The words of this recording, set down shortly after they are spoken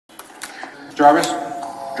Jarvis,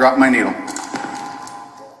 drop my needle.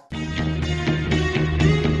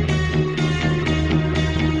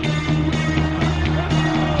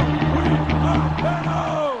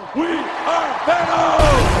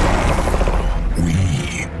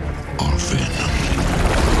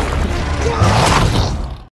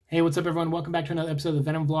 Hey, what's up everyone? Welcome back to another episode of the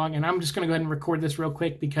Venom vlog, and I'm just going to go ahead and record this real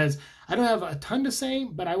quick because I don't have a ton to say,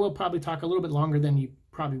 but I will probably talk a little bit longer than you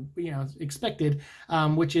probably expected,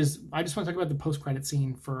 which is I just want to talk about the post-credit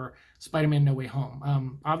scene for Spider-Man No Way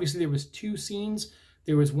Home. Obviously there was two scenes.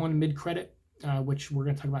 There was one mid-credit, which we're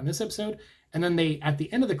going to talk about in this episode, and then at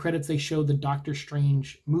the end of the credits they showed the Doctor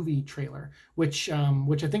Strange movie trailer, which I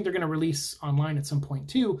think they're going to release online at some point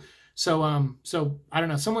too. So I don't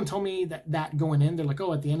know. Someone told me that going in, they're like,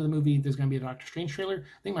 oh, at the end of the movie, there's going to be a Doctor Strange trailer.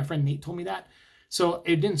 I think my friend Nate told me that. So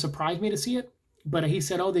it didn't surprise me to see it. But he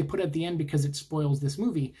said, oh, they put it at the end because it spoils this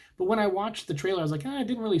movie. But when I watched the trailer, I was like, it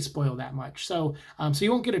didn't really spoil that much. So so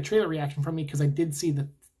you won't get a trailer reaction from me because I did see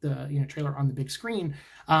the trailer on the big screen.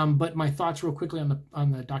 But my thoughts real quickly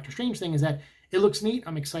on the Doctor Strange thing is that it looks neat.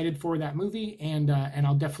 I'm excited for that movie, and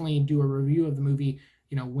I'll definitely do a review of the movie,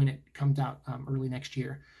 when it comes out early next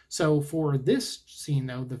year. So for this scene,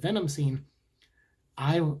 though, the Venom scene,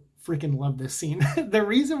 I freaking love this scene. The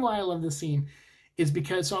reason why I love this scene is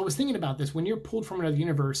because, so I was thinking about this, when you're pulled from another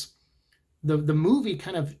universe, the movie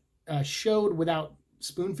kind of showed, without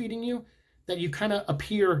spoon feeding you, that you kind of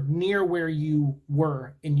appear near where you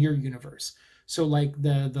were in your universe. So like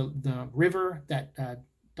the river that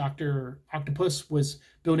Dr. Octopus was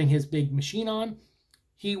building his big machine on,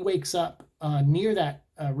 he wakes up near that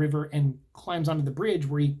river and climbs onto the bridge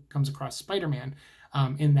where he comes across Spider-Man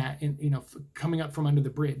coming up from under the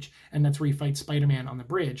bridge. And that's where he fights Spider-Man on the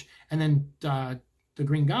bridge. And then the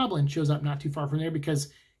Green Goblin shows up not too far from there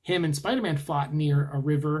because him and Spider-Man fought near a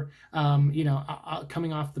river,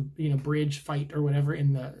 coming off the bridge fight or whatever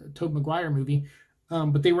in the Tobey Maguire movie.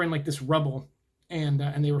 But they were in like this rubble, and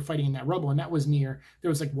they were fighting in that rubble, and that was near, there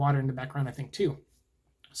was like water in the background, I think, too.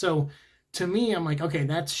 So to me, I'm like, okay,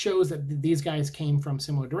 that shows that these guys came from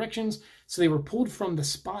similar directions. So they were pulled from the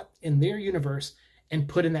spot in their universe and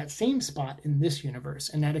put in that same spot in this universe.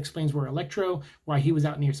 And that explains where Electro, why he was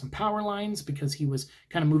out near some power lines, because he was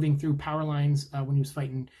kind of moving through power lines when he was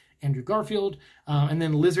fighting Andrew Garfield. And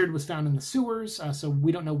then Lizard was found in the sewers. So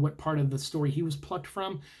we don't know what part of the story he was plucked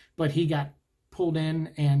from, but he got pulled in,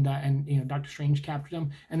 and Doctor Strange captured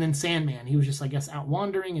him. And then Sandman, he was just, I guess, out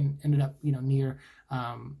wandering and ended up near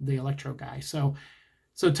the Electro guy. So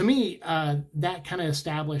to me, that kind of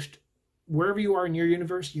established wherever you are in your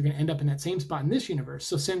universe, you're going to end up in that same spot in this universe.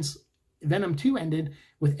 So since Venom 2 ended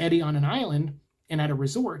with Eddie on an island and at a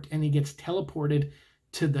resort, and he gets teleported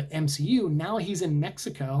to the MCU, now he's in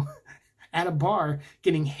Mexico at a bar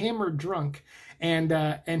getting hammered drunk, and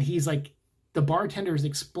he's like, the bartender is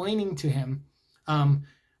explaining to him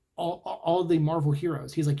all the Marvel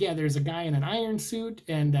heroes. He's like, yeah, there's a guy in an iron suit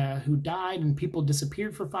and who died, and people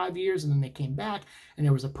disappeared for 5 years, and then they came back, and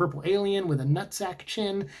there was a purple alien with a nutsack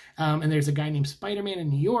chin, and there's a guy named Spider-Man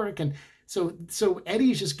in New York. And so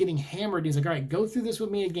Eddie's just getting hammered. He's like, all right, go through this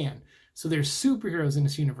with me again. So there's superheroes in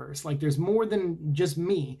this universe. Like, there's more than just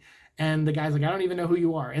me. And the guy's like, I don't even know who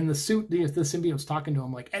you are. And the suit, the symbiote's talking to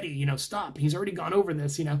him like, Eddie, stop. He's already gone over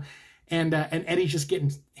this, And Eddie's just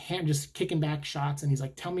just kicking back shots, and he's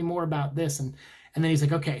like, tell me more about this. And then he's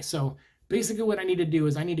like, okay, so basically what I need to do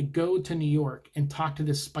is I need to go to New York and talk to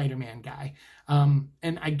this Spider-Man guy.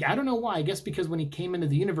 And I don't know why. I guess because when he came into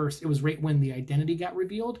the universe, it was right when the identity got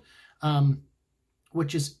revealed,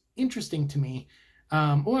 which is interesting to me.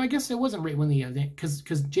 Well, I guess it wasn't right when because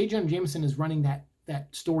J. Jonah Jameson is running that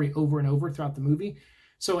story over and over throughout the movie.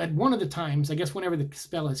 So at one of the times, I guess whenever the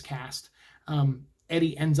spell is cast,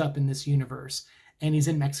 Eddie ends up in this universe, and he's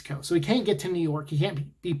in Mexico. So he can't get to New York. He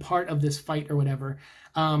can't be part of this fight or whatever.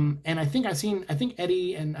 And I think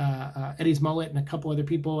Eddie and Eddie's mullet and a couple other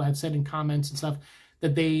people have said in comments and stuff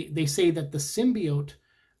that they say that the symbiote,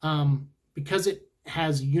 because it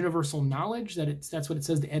has universal knowledge, that's what it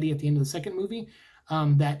says to Eddie at the end of the second movie,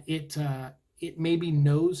 that it maybe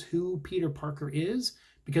knows who Peter Parker is,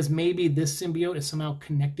 because maybe this symbiote is somehow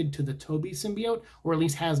connected to the Tobey symbiote, or at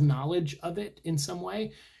least has knowledge of it in some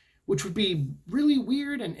way, which would be really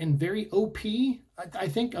weird and very OP, I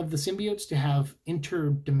think, of the symbiotes to have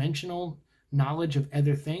interdimensional knowledge of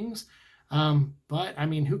other things. But I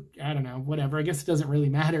mean, I don't know, whatever. I guess it doesn't really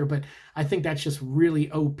matter, but I think that's just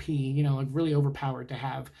really OP, like really overpowered to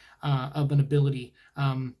have of an ability.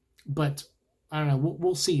 But I don't know,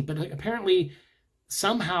 we'll see. But apparently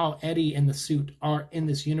somehow Eddie and the suit are in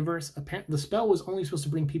this universe. Apparently, the spell was only supposed to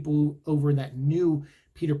bring people over that knew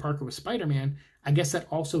Peter Parker was Spider-Man. I guess that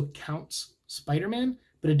also counts Spider-Man,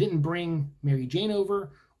 but it didn't bring Mary Jane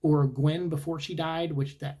over or Gwen before she died,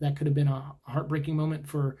 which that could have been a heartbreaking moment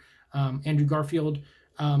for Andrew Garfield.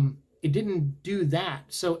 It didn't do that.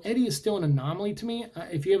 So Eddie is still an anomaly to me.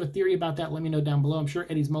 If you have a theory about that, let me know down below. I'm sure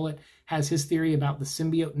Eddie's mullet has his theory about the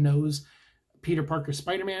symbiote knows Peter Parker's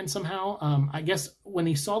Spider-Man somehow. I guess when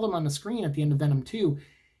he saw them on the screen at the end of Venom 2,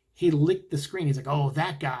 he licked the screen. He's like, oh,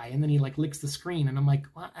 that guy. And then he like licks the screen. And I'm like,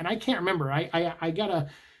 and I can't remember.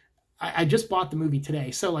 I just bought the movie today.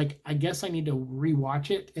 So like, I guess I need to rewatch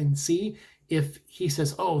it and see if he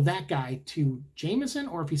says, oh, that guy to Jameson,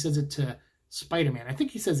 or if he says it to Spider-Man. I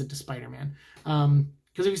think he says it to Spider-Man.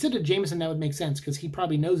 Because if he said it to Jameson, that would make sense because he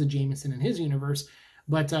probably knows a Jameson in his universe.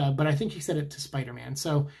 But I think he said it to Spider-Man.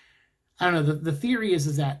 So I don't know. The theory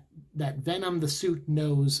is that Venom, the suit,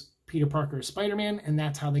 knows Peter Parker is Spider-Man, and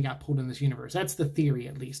that's how they got pulled in this universe. That's the theory,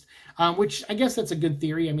 at least. Which I guess that's a good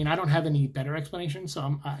theory. I mean, I don't have any better explanation, so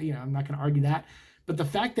I'm not going to argue that. But the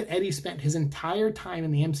fact that Eddie spent his entire time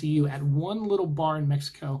in the MCU at one little bar in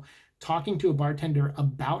Mexico talking to a bartender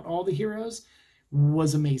about all the heroes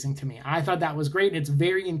was amazing to me. I thought that was great. It's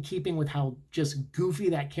very in keeping with how just goofy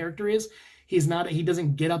that character is. He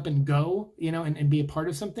doesn't get up and go, and be a part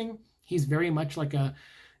of something. He's very much like a,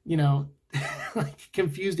 like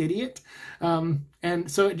confused idiot.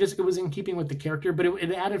 And so it was in keeping with the character, but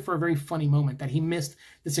it added for a very funny moment that he missed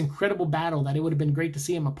this incredible battle that it would have been great to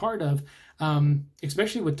see him a part of,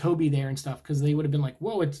 especially with Toby there and stuff, because they would have been like,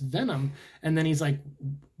 whoa, it's Venom. And then he's like,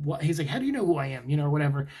 what? He's like, how do you know who I am? Or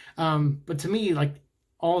whatever. But to me, like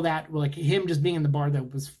all that, like him just being in the bar,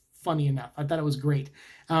 that was funny enough. I thought it was great.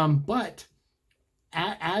 But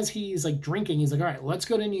as he's like drinking, he's like, all right, let's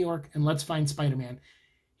go to New York and let's find Spider-Man.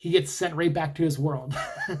 He gets sent right back to his world.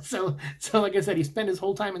 so like I said, he spent his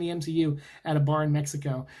whole time in the MCU at a bar in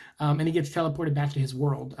Mexico, and he gets teleported back to his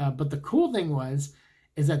world. But the cool thing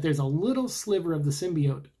is that there's a little sliver of the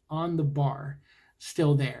symbiote on the bar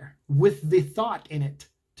still there with the thought in it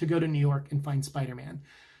to go to New York and find Spider-Man.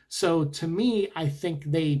 So to me, I think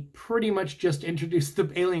they pretty much just introduced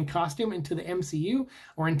the alien costume into the MCU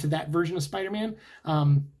or into that version of Spider-Man.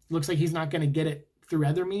 Looks like he's not going to get it through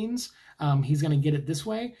other means. He's going to get it this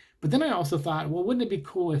way. But then I also thought, well, wouldn't it be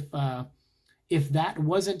cool if that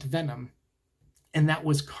wasn't Venom and that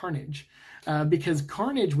was Carnage? Because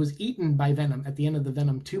Carnage was eaten by Venom at the end of the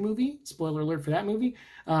Venom 2 movie. Spoiler alert for that movie.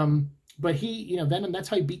 But Venom, that's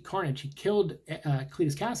how he beat Carnage. He killed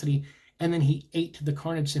Cletus Cassidy, and then he ate the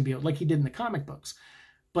Carnage symbiote like he did in the comic books.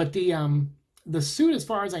 But the suit, as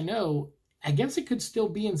far as I know, I guess it could still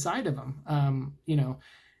be inside of him.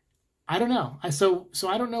 I don't know. So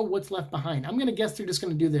I don't know what's left behind. I'm going to guess they're just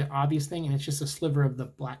going to do the obvious thing, and it's just a sliver of the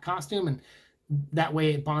black costume, and that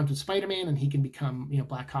way it bonds with Spider-Man, and he can become,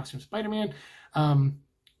 black costume Spider-Man.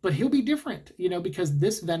 But he'll be different, because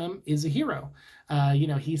this Venom is a hero.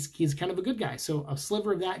 He's kind of a good guy. So a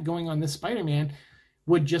sliver of that going on this Spider-Man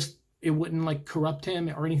wouldn't like corrupt him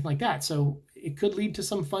or anything like that. So it could lead to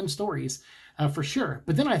some fun stories for sure.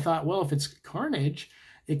 But then I thought, well, if it's Carnage,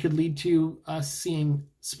 it could lead to us seeing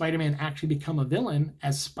Spider-Man actually become a villain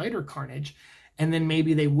as Spider-Carnage. And then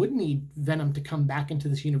maybe they would need Venom to come back into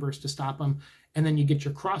this universe to stop him. And then you get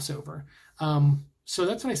your crossover. So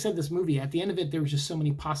that's what I said this movie. At the end of it, there was just so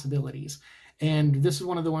many possibilities. And this is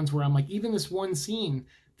one of the ones where I'm like, even this one scene,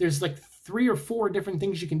 there's like 3 or 4 different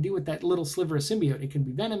things you can do with that little sliver of symbiote. It could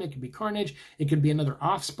be Venom. It could be Carnage. It could be another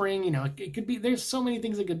offspring. It could be, there's so many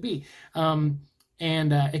things it could be. I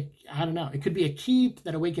don't know. It could be a key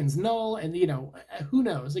that awakens Null, and who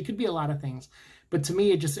knows? It could be a lot of things. But to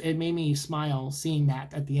me, it made me smile seeing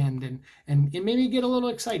that at the end, and it made me get a little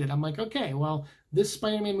excited. I'm like, okay, well, this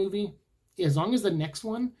Spider-Man movie, as long as the next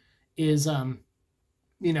one is,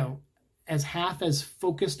 as half as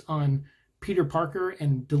focused on Peter Parker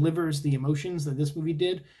and delivers the emotions that this movie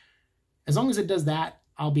did, as long as it does that,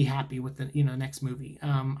 I'll be happy with the next movie.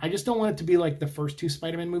 I just don't want it to be like the first 2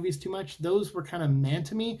 Spider-Man movies too much. Those were kind of man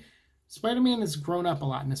to me. Spider-Man has grown up a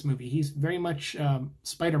lot in this movie. He's very much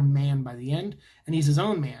Spider-Man by the end, and he's his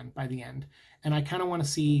own man by the end. And I kind of want to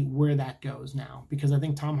see where that goes now, because I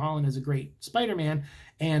think Tom Holland is a great Spider-Man,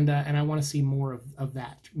 and I want to see more of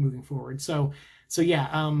that moving forward. So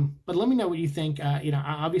yeah, but let me know what you think.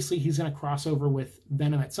 Obviously he's going to cross over with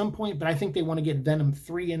Venom at some point, but I think they want to get Venom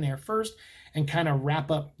 3 in there first and kind of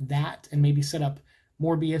wrap up that and maybe set up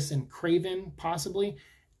Morbius and Kraven possibly,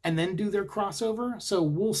 and then do their crossover. So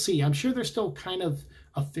we'll see. I'm sure they're still kind of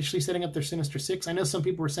officially setting up their Sinister Six. I know some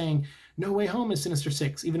people were saying No Way Home is Sinister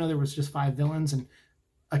Six, even though there was just 5 villains and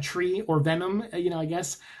a tree, or Venom, I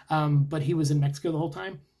guess. But he was in Mexico the whole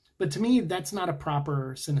time. But to me, that's not a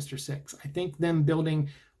proper Sinister Six. I think them building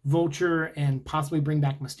Vulture and possibly bring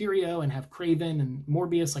back Mysterio and have Kraven and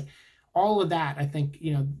Morbius, like all of that. I think,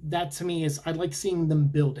 you know, that to me is, I like seeing them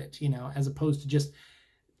build it, you know, as opposed to just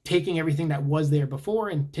taking everything that was there before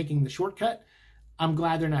and taking the shortcut. I'm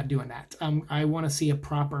glad they're not doing that. I want to see a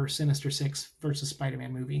proper Sinister Six versus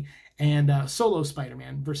Spider-Man movie, and solo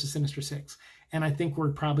Spider-Man versus Sinister Six. And I think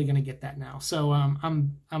we're probably going to get that now. So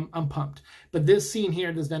I'm pumped. But this scene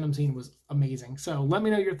here, this Venom scene, was amazing. So let me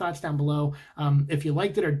know your thoughts down below. If you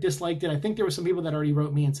liked it or disliked it. I think there were some people that already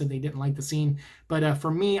wrote me and said they didn't like the scene. But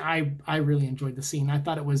for me, I really enjoyed the scene. I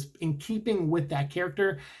thought it was in keeping with that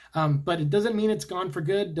character. But it doesn't mean it's gone for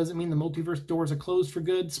good. Doesn't mean the multiverse doors are closed for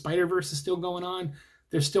good. Spider-Verse is still going on.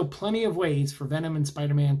 There's still plenty of ways for Venom and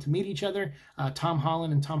Spider-Man to meet each other. Tom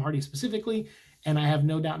Holland and Tom Hardy specifically. And I have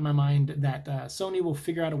no doubt in my mind that Sony will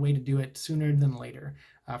figure out a way to do it sooner than later,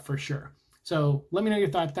 for sure. So let me know your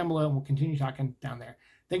thoughts down below, and we'll continue talking down there.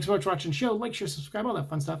 Thanks so much for watching the show. Like, share, subscribe, all that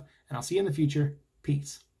fun stuff. And I'll see you in the future.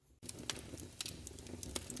 Peace.